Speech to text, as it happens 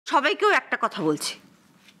সবাইকেও একটা কথা বলছি,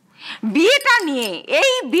 বিয়েটা নিয়ে,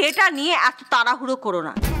 এই বিয়েটা নিয়ে এত তাড়াহুড়ো করো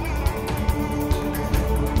না।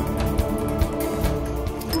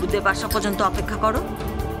 গুরুদেব আসা পর্যন্ত অপেক্ষা করো,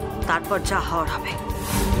 তারপর যা হওয়ার হবে।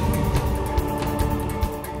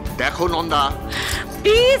 দেখো নন্দা,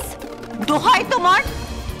 প্লিজ দোহাই তোমার,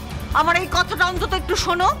 আমার এই কথাটা অন্তত একটু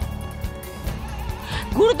শোনো।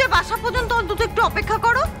 গুরুদেব আসা পর্যন্ত অন্তত একটু অপেক্ষা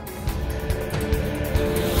করো।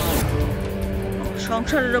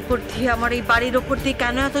 সংসারের ওপর দিয়ে, আমার এই বাড়ির ওপর দিয়ে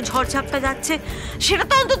কেন এত ঝড়ঝাপটা যাচ্ছে সেটা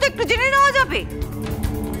তো অন্তত একটু জেনে নেওয়া যাবে।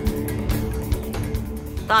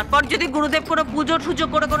 তারপর যদি গুরুদেব কোনো পুজো টুজো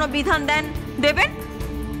করে কোনো বিধান দেবেন,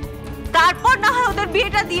 তারপর না হয় ওদের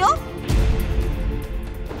বিয়েটা দিও।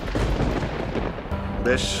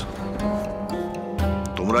 বেশ,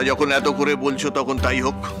 তোমরা যখন এত করে বলছো তখন তাই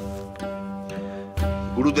হোক।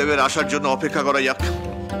 গুরুদেবের আসার জন্য অপেক্ষা করা যাক।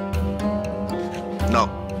 নাও।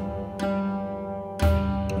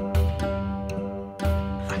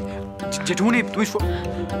 জেঠুমনি, তুমি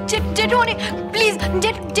জেঠুমনি প্লিজ,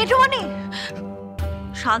 জেঠুমনি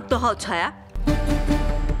শান্ত হও ছায়া।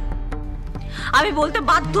 আমি বলতে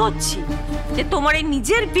বাধ্য হচ্ছি যে তোমার এই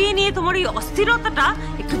নিজের বিয়ে নিয়ে তোমার এই অস্থিরতাটা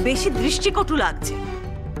একটু বেশি দৃষ্টিকটু লাগছে।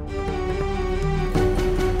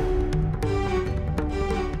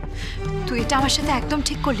 তুই এটা আমার সাথে একদম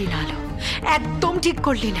ঠিক করলি না আলো, একদম ঠিক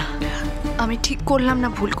করলি না। আমি ঠিক করলাম না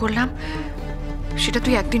ভুল করলাম সেটা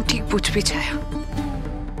তুই একদিন ঠিক বুঝবি ছায়া।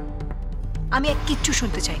 আমি কিচ্ছু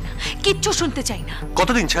শুনতে চাই না, কিচ্ছু শুনতে চাই না।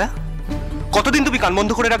 কতদিন ছায়া, কতদিন তুমি কান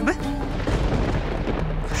বন্ধ করে রাখবে?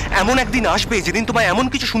 এমন একদিন আসবে যেদিন তোমায় এমন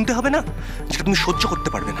কিছু শুনতে হবে না যেটা তুমি সহ্য করতে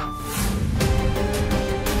পারবে না।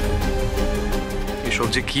 এসব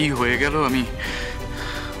যে কি হয়ে গেল আমি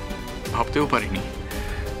ভাবতেও পারিনি।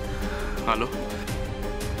 আলো,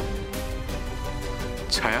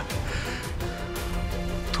 ছায়া,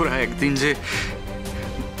 তোরা একদিন যে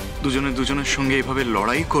দুজনের সঙ্গে এভাবে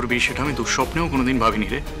লড়াই করবি সেটা আমি দুঃস্বপ্নেও কোনোদিন ভাবিনি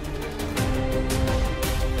রে।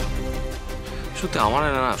 সত্যি আমার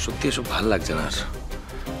না, সত্যি এসব ভাল লাগছে না আর।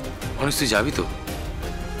 অনেক তুই যাবি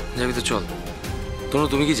তো চল।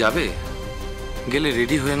 তুমি কি যাবে? গেলে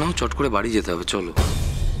রেডি হয়ে নাও, চট করে বাড়ি যেতে হবে, চলো।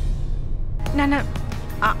 না না,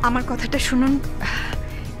 আমার কথাটা শুনুন,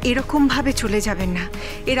 এরকম ভাবে চলে যাবেন না।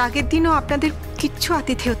 এর আগের দিনও আপনাদের কিচ্ছু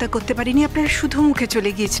আতিথেয়তা করতে পারিনি, আপনারা শুধু মুখে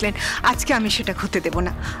চলে গিয়েছিলেন। আজকে আমি সেটা হতে দেব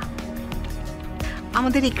না।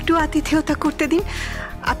 আমাদের একটু আতিথেয়তা করতে দিন।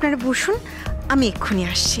 আপনারা বসুন, আমি এক্ষুনি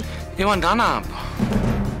আসছি। এমন না না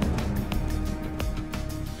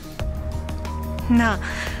না,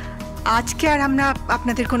 আজকে আর আমরা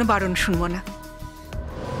আপনাদের কোনো বারণ শুনবো না।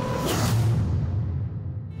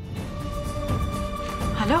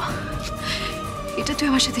 হ্যালো, এটা তুই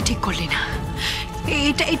আমার সাথে ঠিক করলি না।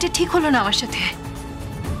 এটা ঠিক হলো না আমার সাথে।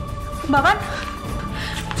 বাবান,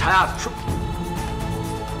 ছায়া,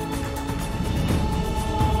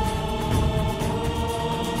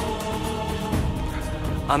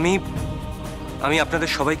 আমি আপনাদের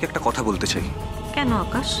সবাইকে একটা কথা বলতে চাই। কেন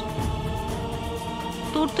আকাশ,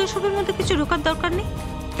 তোর তো এসবের মধ্যে কিছু ঢোকার দরকার নেই।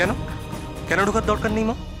 কেন ঢোকার দরকার নেই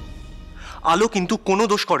মা? আলো কিন্তু কোনো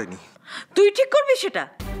দোষ করেনি। তুই ঠিক করবি সেটা,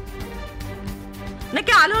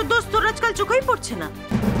 নাকি আলোর দোষ তোর আজকাল চোখেই পড়ছে না?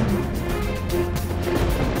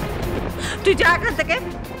 তুই যা এখান থেকে,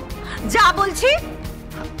 যা বলছি।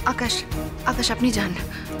 আকাশ, আপনি যান।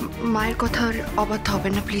 মায়ের কথা আর অবাধ্য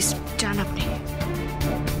হবেন না, প্লিজ যান আপনি।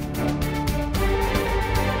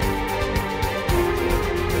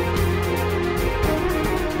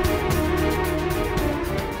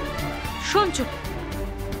 শোন,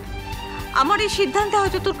 আমার এই সিদ্ধান্তে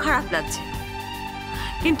হয়তো তোর খারাপ লাগছে,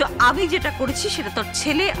 কিন্তু আমি যেটা করেছি সেটা তোর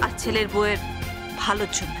ছেলে আর ছেলের বউয়ের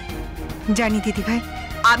ভালোর জন্য। জানি দিদি ভাই,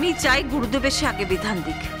 আমি চাই গুরুদেব এসে আগে বিধান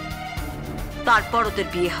দিক, তারপর ওদের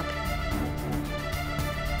বিয়ে হবে।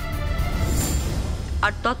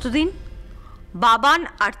 আর ততদিন বাবান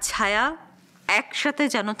আর ছায়া একসাথে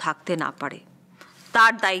যেন থাকতে না পারে,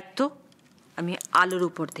 তার দায়িত্ব আমি আলোর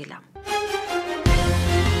উপর দিলাম।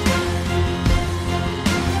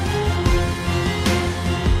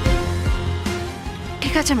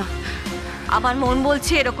 ঠিক আছে মা। আমার মন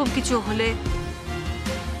বলছে এরকম কিছু হলে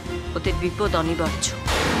ওদের বিপদ অনিবার্য।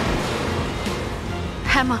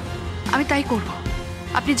 হ্যাঁ মা, আমি তাই করব।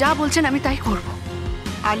 আপনি যা বলছেন আমি তাই করব।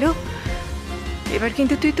 আলো, এবার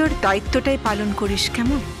কিন্তু তুই তোর দায়িত্বটাই পালন করিস,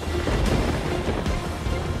 কেমন?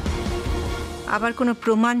 আবার কোনো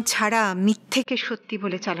প্রমাণ ছাড়া মিথ্যেকে সত্যি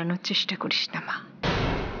বলে চালানোর চেষ্টা করিস না মা।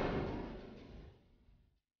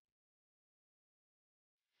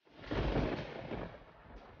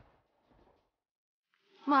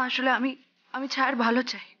 মা, আসলে আমি ছায়ার ভালো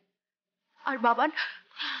চাই। আর বাবান,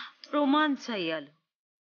 প্রমাণ চাই আলো,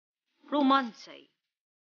 প্রমাণ চাই।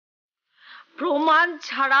 প্রমাণ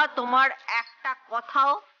ছাড়া তোমার একটা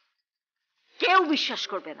কথাও কেউ বিশ্বাস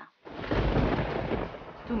করবে না।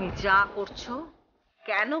 তুমি যা করছো,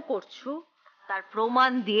 কেন করছো, তার প্রমাণ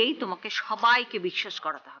দিয়েই তোমাকে সবাইকে বিশ্বাস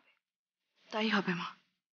করাতে হবে। তাই হবে মা,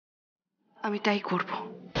 আমি তাই করব।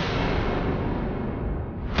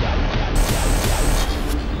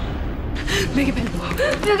 ভেঙে ফেলবো,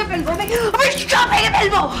 ভেঙে ফেলবো, আমি সব ভেঙে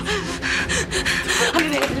ফেলবো, আমি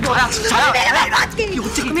ভেঙে ফেলবো,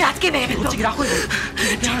 আমি আজকে ভেঙে ফেলবো।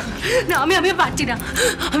 না আমি আমি পারছি না,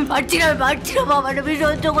 আমি পারছি না, আমি পারছি না বাবা, আমি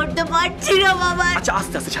সহ্য করতে পারছি না বাবা। আচ্ছা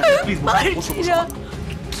আস্তে আস্তে প্লিজ বসো বসো।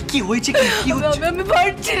 কি হয়েছে, কি হচ্ছে? আমি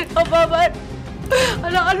পারছি না বাবা,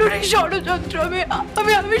 আলোর এই ষড়যন্ত্র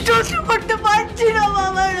আমি আমি সহ্য করতে পারছি না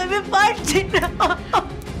বাবা, আমি পারছি না।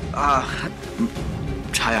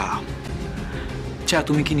 ছায়া, ছায়া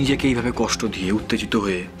তুমি কি নিজেকে এইভাবে কষ্ট দিয়ে উত্তেজিত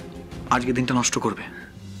হয়ে আজকে দিনটা নষ্ট করবে?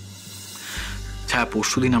 ছায়া,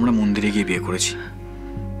 পরশুদিন আমরা মন্দিরে গিয়ে বিয়ে করেছি,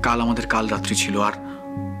 কাল আমাদের কাল রাত্রি ছিল,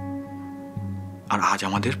 আর আজ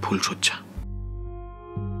আমাদের ফুলশয্যা।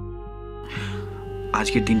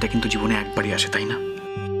 আজকের দিনটা কিন্তু জীবনে একবারই আসে, তাই না?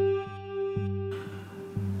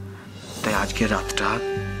 তাই আজকের রাতটা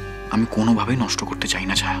আমি কোনোভাবেই নষ্ট করতে চাই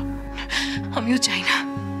না ছায়া। আমিও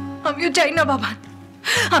চাই না বাবা,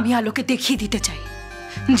 আমি আলোকে দেখিয়ে দিতে চাই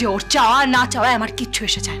যে ওর চাওয়া না চাওয়ায় আমার কিচ্ছু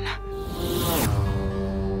এসে যায় না।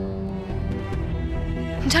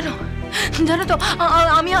 জানো তো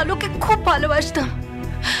আমি আলোকে খুব ভালোবাসতাম।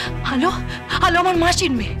 আলো আমার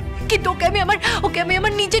মাসির মেয়ে, কিন্তু ওকে আমি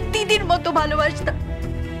আমার নিজের দিদির মতো ভালোবাসতাম।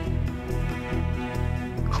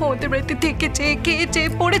 ওদের বাড়িতে থেকেছে, খেয়েছে,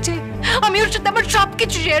 পড়েছে, আমি ওর সাথে আমার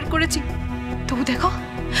সবকিছু শেয়ার করেছি। তবু দেখো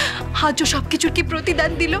আজও সবকিছুর কি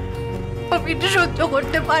প্রতিদান দিল। আমি এটা সহ্য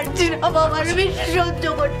করতে পারছি না বাবা, আমি সহ্য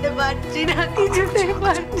করতে পারছি না, কিছুতেই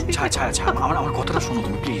পারছি না। ছায়া, আমার কথাটা শোনো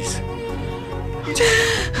তুমি প্লিজ।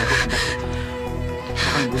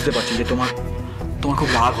 আমি বুঝতে পারছি যে তোমার খুব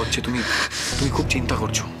রাগ হচ্ছে, তুমি খুব চিন্তা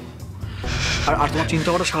করছো, আর তোমার চিন্তা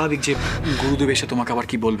করা স্বাভাবিক যে গুরুদেব এসে তোমাকে আবার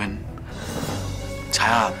কি বলবেন।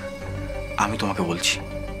 ছায়া, আমি তোমাকে বলছি,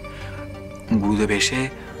 গুরুদেব এসে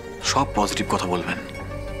সব পজিটিভ কথা বলবেন,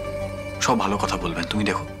 সব ভালো কথা বলবেন। তুমি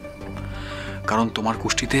দেখো, কারণ তোমার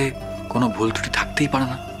কুষ্টিতে কোনো ভুল ত্রুটি থাকতেই পারে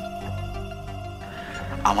না।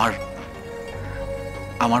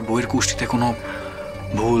 আমার বইয়ের কুষ্টিতে কোনো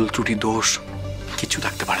ভুল ত্রুটি দোষ কিছু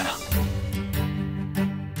থাকতে পারে না।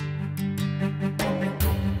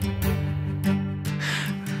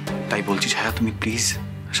 তাই বলছি ছায়া, তুমি প্লিজ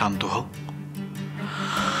শান্ত হও।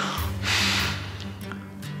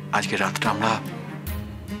 আজকে রাতটা আমরা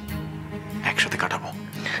একসাথে কাটাবো।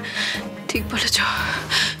 ঠিক বলেছ,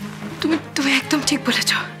 তুমি একদম ঠিক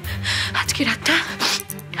বলেছ। আজকে রাতটা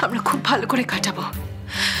আমরা খুব ভালো করে কাটাবো,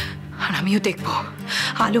 আর আমিও দেখবো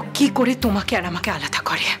আলো কি করে তোমাকে আর আমাকে আলাদা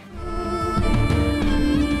করে।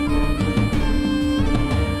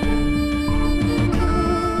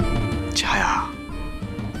 ছায়া,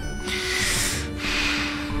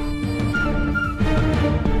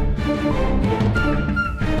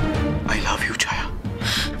 I love you, ছায়া।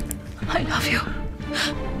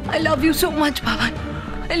 I love you so much, Baba.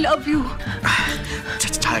 I love you.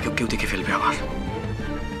 ছায়া, কেউ দেখে ফেলবে আবার,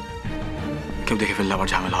 কেউ দেখে ফেললে আবার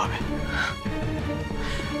ঝামেলা হবে।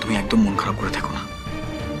 তুমি একদম মন খারাপ করে থেকো না,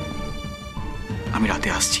 আমি রাতে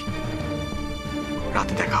আসছি,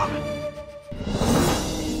 রাতে দেখা হবে।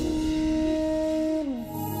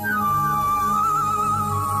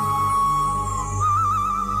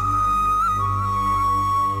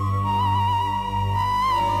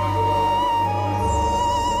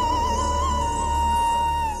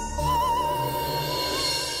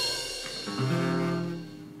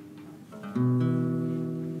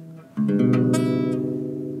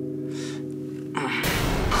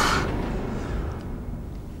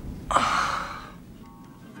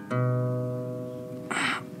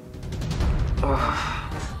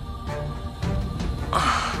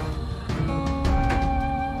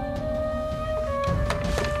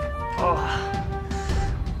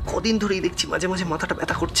 কদিন ধরেই দেখছি মাঝে মাঝে মাথাটা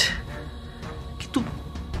ব্যথা করছে, কিন্তু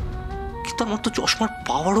আমার তো চশমার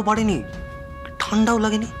পাওয়ারও বাড়েনি, ঠান্ডাও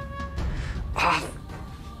লাগেনি।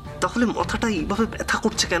 তাহলে মাথাটা এইভাবে ব্যথা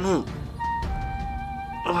করছে কেন?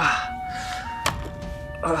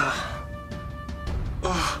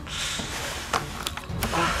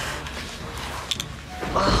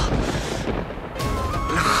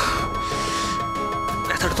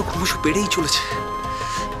 ব্যথাটা তো ক্রমশ বেড়েই চলেছে।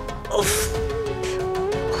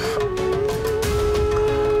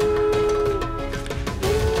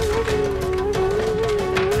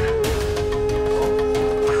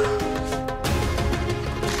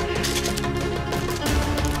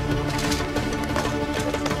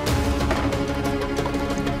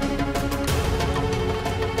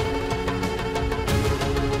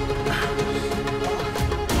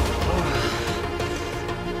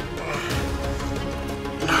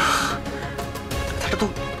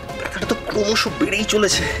 ক্রমশ বেড়েই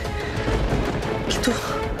চলেছে, কিন্তু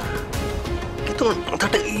কিন্তু আমার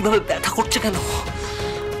মাথাটা এইভাবে ব্যথা করছে কেন?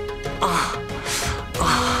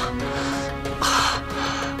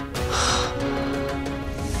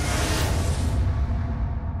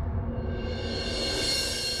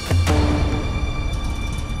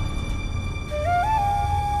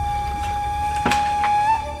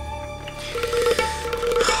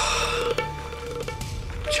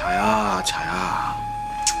 ছায়া, ছায়া,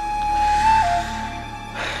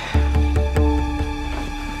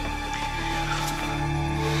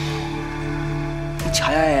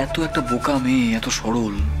 ছায়া এত একটা বোকা মেয়ে, এত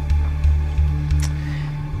সরল।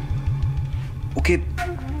 ওকে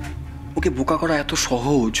ওকে বোকা করা এত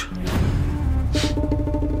সহজ।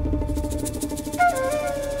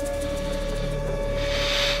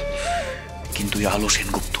 কিন্তু এই আলো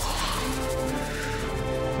সেনগুপ্ত,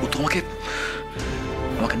 ও তোমাকে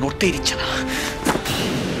আমাকে নড়তেই দিচ্ছে না।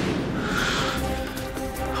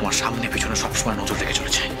 আমার সামনে পেছনে সবসময় নজর রেখে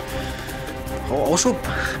চলেছে।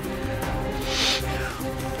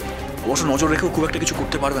 অবশ্য নজর রেখেও খুব একটা কিছু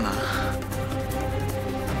করতে পারবে না,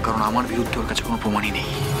 কারণ আমার বিরুদ্ধে ওর কাছে কোনো প্রমাণই নেই।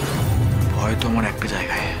 ভয় তো আমার একটা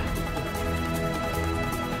জায়গায়,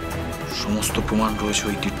 সমস্ত প্রমাণ রয়েছে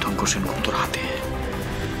ওই তীর্থঙ্কর সেনগুপ্তর হাতে।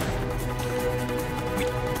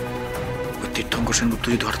 ওই তীর্থঙ্কর সেনগুপ্ত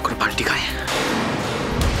যদি হঠাৎ করে পাল্টি খায়,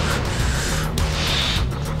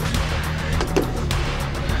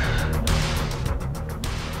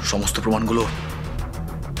 সমস্ত প্রমাণগুলো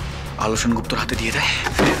আলো সেনগুপ্তর হাতে দিয়ে দেয়,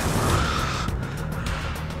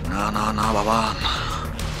 না না না বাবা,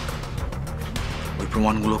 ওই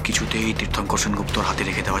প্রমাণগুলো কিছুতেই তীর্থঙ্কর সেনগুপ্তর হাতে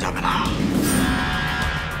রেখে দেওয়া যাবে না।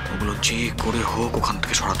 ওগুলো যে করে হোক ওখান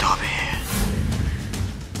থেকে সরাতে হবে,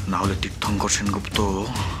 না হলে তীর্থঙ্কর সেনগুপ্ত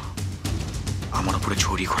আমার উপরে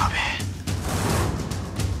ছড়ি ঘোরাবে,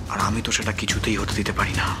 আর আমি তো সেটা কিছুতেই হতে দিতে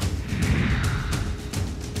পারি না,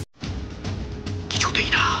 কিছুতেই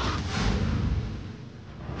না।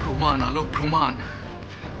 প্রমাণ আলো, প্রমাণ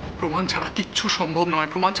প্রমাণ ছাড়া কিচ্ছু সম্ভব নয়।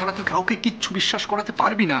 প্রমাণ ছাড়া তুই কাউকে কিচ্ছু বিশ্বাস করাতে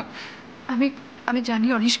পারবি না। আমি জানি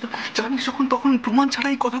অনিশ কাকু। জানিস যখন, তখন প্রমাণ ছাড়া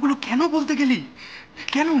এই কথাগুলো কেন বলতে গেলি?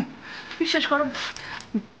 কেন? বিশ্বাস করো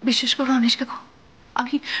অনিশ কাকু,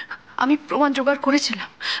 আমি প্রমাণ জোগাড় করেছিলাম,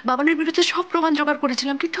 বাবানের বিরুদ্ধে সব প্রমাণ জোগাড়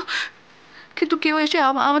করেছিলাম, কিন্তু কেউ এসে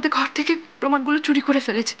আমাদের ঘর থেকে প্রমাণগুলো চুরি করে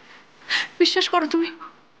ফেলেছে। বিশ্বাস করো তুমি।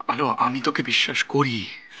 আলো, আমি তোকে বিশ্বাস করি,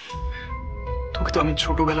 তোকে তো আমি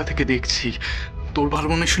ছোটবেলা থেকে দেখছি। তোর ভালো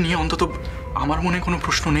মনে শুনিয়ে অন্তত আমার মনে কোনো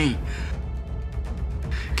প্রশ্ন নেই,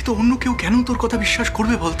 কিন্তু অন্য কেউ কেন তোর কথা বিশ্বাস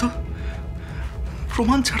করবে বলতো?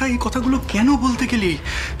 প্রমাণ ছাড়া এই কথাগুলো কেন বলতে গেলি?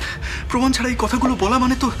 প্রমাণ ছাড়া এই কথাগুলো বলা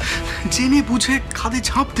মানে তো জেনে বুঝে খাদে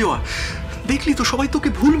ঝাঁপ দেওয়া। দেখলি তো, সবাই তোকে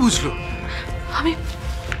ভুল বুঝলো।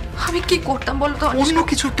 আমি কি করতাম বলো তো? অন্য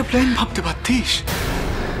কিছু একটা প্ল্যান ভাবতে পারতিস।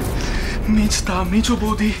 মেজদা, মেজো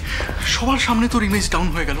বৌদি, সবার সামনে তোর ইমেজ ডাউন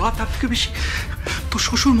হয়ে গেল, আর তার থেকে বেশি তোর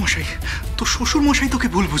শ্বশুর মশাই তোকে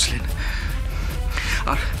ভুল বুঝলেন।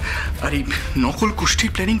 আর এই নকল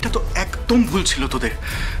কুষ্টির প্ল্যানিংটা তো একদম ভুল ছিল তোদের,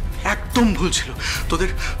 একদম ভুল ছিল।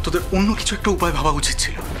 তোদের অন্য কিছু একটা উপায় ভাবা উচিত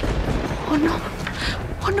ছিল।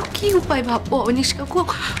 অন্য কি উপায় ভাববো অনিশ কাকু?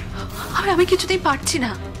 আমি কিছুতেই পারছি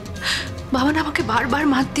না। বাবা না আমাকে বারবার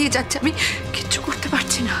মাত দিয়ে যাচ্ছে, আমি কিচ্ছু করতে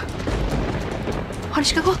পারছি না।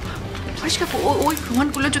 অনিশ কাকু, ওই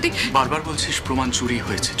প্রমাণগুলো যদি... বারবার বলছিস প্রমাণ চুরি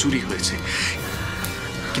হয়েছে,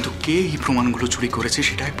 কিন্তু কে এই প্রমাণগুলো চুরি করেছে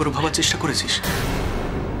সেটা একবারও ভাবার চেষ্টা করেছিস?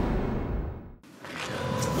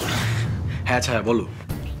 হ্যাঁ ছায়া, বলো।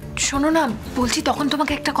 শোনো না, বলছি তখন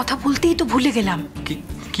তোমাকে একটা কথা বলতেই তো ভুলে গেলাম।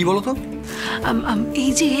 কি বলো তো?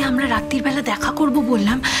 এই যে আমরা রাত্রির বেলা দেখা করব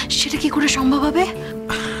বললাম, সেটা কি করে সম্ভব হবে?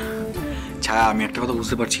 ছায়া, আমি একটা কথা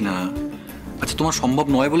বুঝতে পারছি না। আচ্ছা, তোমার সম্ভব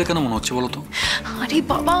নয় বলে কেন মনে হচ্ছে বলো তো? আরে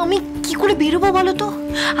বাবা, আমি কি করে বেরোবো বলো তো?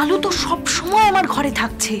 আলো তো সব সময় আমার ঘরে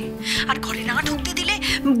থাকছে, আর ঘরে না ঢুকতে দিলে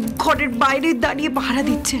ঘরের বাইরে দাঁড়িয়ে পাহারা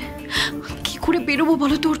দিচ্ছে। কি করে বেরোবো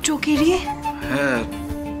বলো তো ওর চোখ এড়িয়ে? হ্যাঁ,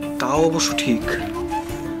 তাও অবশ্য ঠিক।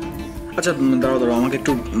 আচ্ছা দাঁড়াও, আমাকে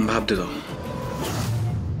একটু ভাবতে দাও।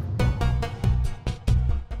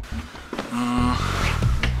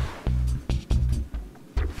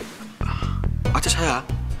 আচ্ছা ছায়া,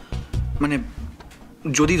 মানে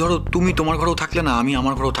যদি ধরো তুমি তোমার ঘরেও থাকলে না, আমি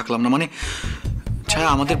আমার ঘরেও থাকলাম না, মানে ছায়া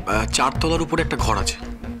আমাদের 4 তলার উপরে একটা ঘর আছে,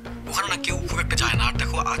 ওখানে না কেউ খুব একটা যায় না। আর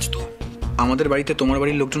দেখো, আজ তো আমাদের বাড়িতে তোমার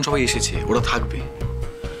বাড়ির লোকজন সবাই এসেছে, ওরা থাকবে।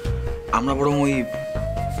 আমরা বরং ওই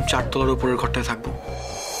 4 তলার উপরের ঘরটায় থাকবো।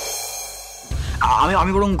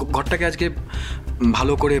 আমি বরং ঘরটাকে আজকে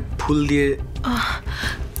ভালো করে ফুল দিয়ে...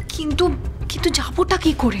 কিন্তু যাবোটা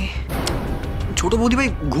কি করে? ছোট বৌদি ভাই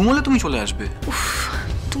ঘুমোলে তুমি চলে আসবে।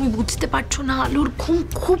 তুমি বুঝতে পারছো না, আলোর ঘুম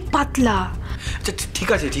খুব পাতলা। আচ্ছা ঠিক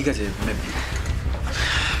আছে ঠিক আছে, মানে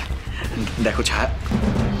দেখো ছায়া,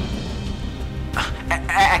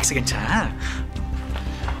 এক সেকেন্ড ছায়া, হ্যাঁ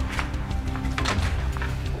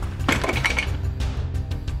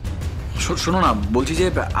শোনো না, বলছি যে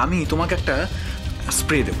আমি তোমাকে একটা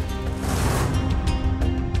স্প্রে দেব।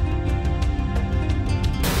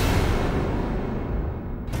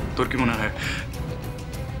 তোর কি মনে হয়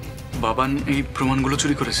বাবান এই প্রমাণগুলো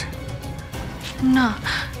চুরি করেছে? না,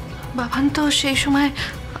 বাবান তো সেই সময়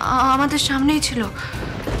আমাদের সামনেই ছিল।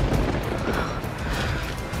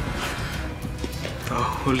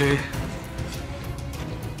 তাহলে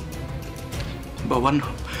বাবান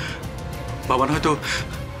বাবান হয়তো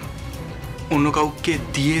অন্য কাউকে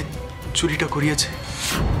দিয়ে চুরিটা করিয়েছে।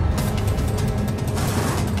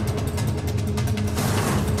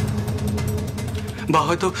 বা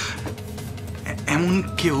হয়তো এমন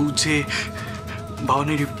কেউ যে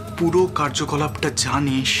বাবানের পুরো কার্যকলাপটা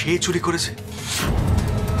জানে সে চুরি করেছে।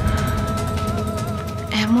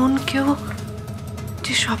 এমন কেউ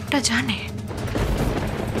যে সবটা জানে,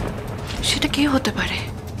 সেটা কে হতে পারে?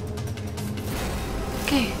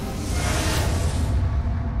 কে?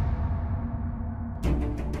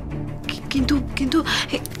 কিন্তু কিন্তু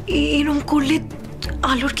এরকম করলে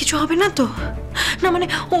আলোর কিছু হবে না তো? না মানে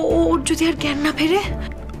ওর যদি আর জ্ঞান না ফেরে?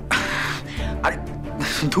 আরে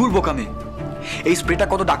ধুর বোকামি, এই স্প্রেটা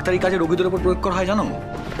কত ডাক্তারি কাজে রোগীদের উপর প্রয়োগ করা হয় জানো?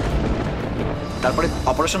 তারপরে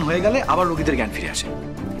অপারেশন হয়ে গেলে আবার রোগীদের জ্ঞান ফিরে আসে।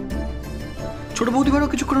 ছোট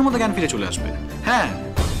বৌদিভারও কিছুক্ষণের মধ্যে জ্ঞান ফিরে চলে আসবে। হ্যাঁ,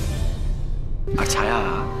 আর ছায়া,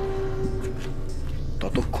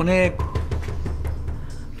 ততক্ষণে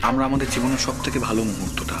আমরা আমাদের জীবনের সব থেকে ভালো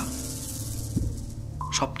মুহূর্তটা,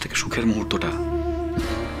 সব থেকে সুখের মুহূর্তটা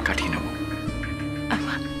কাটিয়ে নেব।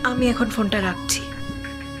 আমি এখন ফোনটা রাখছি।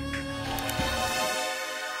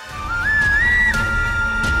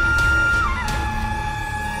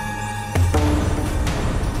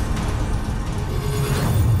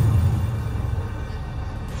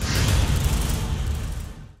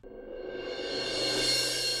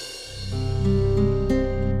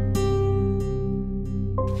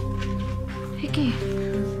 কি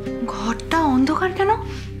ঘরটা অন্ধকার কেন?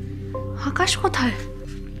 আকাশ কোথায়?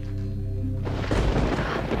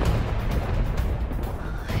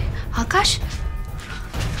 আকাশ,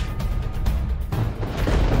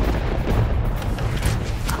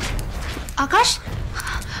 আকাশ,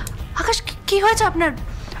 আকাশ কি হয়েছে আপনার?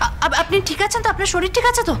 আপনি ঠিক আছেন তো? আপনার শরীর ঠিক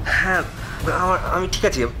আছে তো? হ্যাঁ আমি ঠিক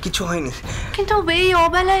আছি, কিছু হয়নি। কিন্তু এই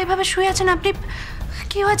অবেলায় এভাবে শুয়ে আছেন আপনি,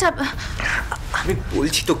 কি হয়েছে? আমি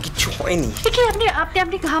বলছি তো কিচ্ছু হয়নি। কি আপনি আপনি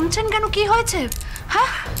আপনি ঘামছেন কেন? কি হয়েছে?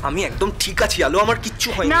 হ্যাঁ, আমি একদম ঠিক আছি আলো, আমার কিচ্ছু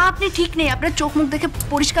হয়নি। না আপনি ঠিক নেই, আপনার চোখ মুখ দেখে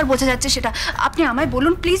পরিষ্কার বোঝা যাচ্ছে সেটা। আপনি আমায়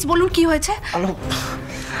বলুন, প্লিজ বলুন কি হয়েছে। আলো,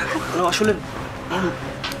 আলো আসলে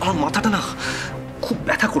আমার মাথাটা না খুব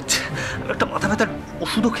ব্যথা করছে। একটা মাথা ব্যথার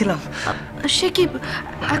ওষুধও খেলাম। সে কি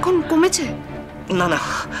এখন কমেছে? না না,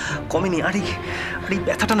 কমেনি। আর এই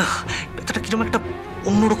ব্যথাটা না, ব্যথাটা কিরকম একটা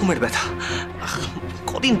অন্যরকমের ব্যথা।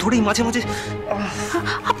 কদিন ধরেই মাঝে মাঝে।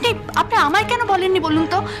 আপনি আপনি আমায় কেন বলেননি বলুন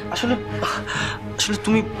তো? আসলে আসলে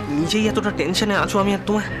তুমি নিজেই এতটা টেনশনে আছো, আমি আর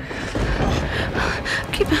তোমায়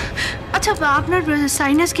কি। আচ্ছা, আপনার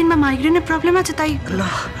সাইনাস কিংবা মাইগ্রেনের প্রবলেম আছে তাই? না।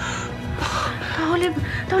 তাহলে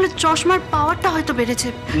তাহলে চশমার পাওয়ারটা হয়তো বেড়েছে।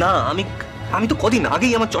 না, আমি তো কদিন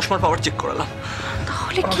আগেই আমার চশমার পাওয়ার চেক করালাম।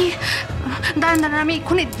 তাহলে কি? দাঁড়ান দাঁড়ান, আমি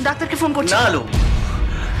এক্ষুনি ডাক্তারকে ফোন করছি। না আলো,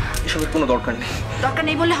 এসবের কোনো দরকার নেই। দরকার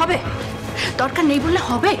নেই বললে হবে? দরকার নেই বললে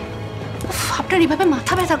হবে? আপনার এইভাবে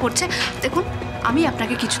মাথা ব্যথা করছে। দেখুন, আমি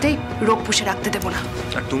আপনাকে কিছুতেই রোগ পুষে রাখতে দেবো না।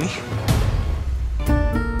 আর তুমি?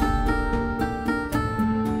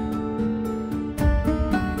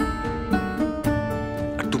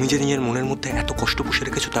 আর তুমি যে নিজের মনের মধ্যে এত কষ্ট পুষে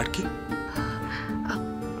রেখেছো তার কি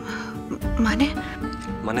মানে?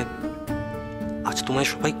 মানে আজ তোমায়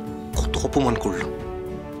সবাই কত অপমান করলো,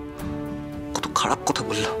 কত খারাপ কথা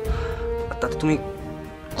বললো, আর তাতে তুমি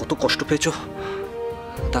কত কষ্ট পেয়েছো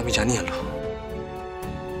তা আমি জানি আলো।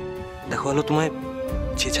 দেখো আলো, তোমায়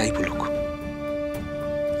যে যাই বলুক,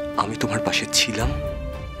 আমি তোমার পাশে ছিলাম,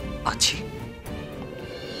 আছি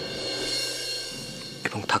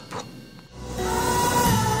এবং থাকবো।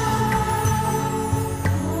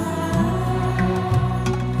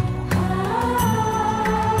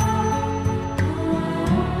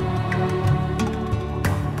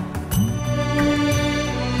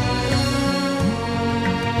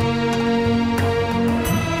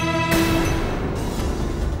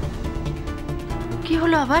 কি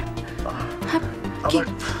হলো আবার?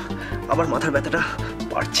 আবার মাথার ব্যথাটা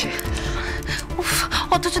বাড়ছে।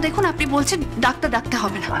 অথচ দেখুন আপনি বলছেন ডাক্তার ডাকতে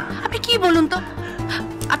হবে না। আপনি কি বলুন তো?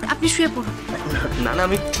 আপনি শুয়ে পড়ুন। না না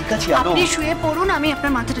আমি ঠিক আছি আলো। আপনি শুয়ে পড়ুন, আমি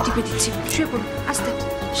আপনার মাথাটা টিপে দিচ্ছি। শুয়ে পড়ুন, আস্তে,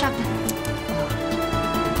 সাবধান।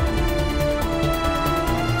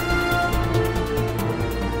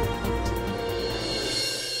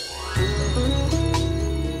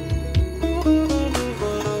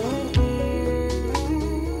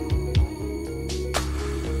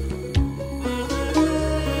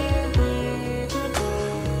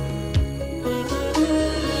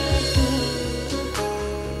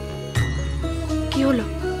 কি হলো,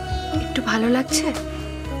 একটু ভালো লাগছে?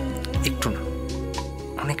 একটু না,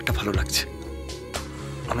 অনেকটা ভালো লাগছে।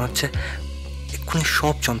 মনে হচ্ছে এক্ষুনি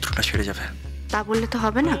সব যন্ত্রটা ছেড়ে যাবে। তা বললে তো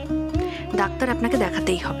হবে না, ডাক্তার আপনাকে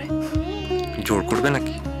দেখাতেই হবে। জোর করবে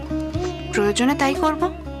নাকি? প্রয়োজনে তাই করব,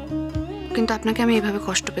 কিন্তু আপনাকে আমি এভাবে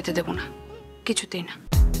কষ্ট পেতে দেব না, কিছুতেই না।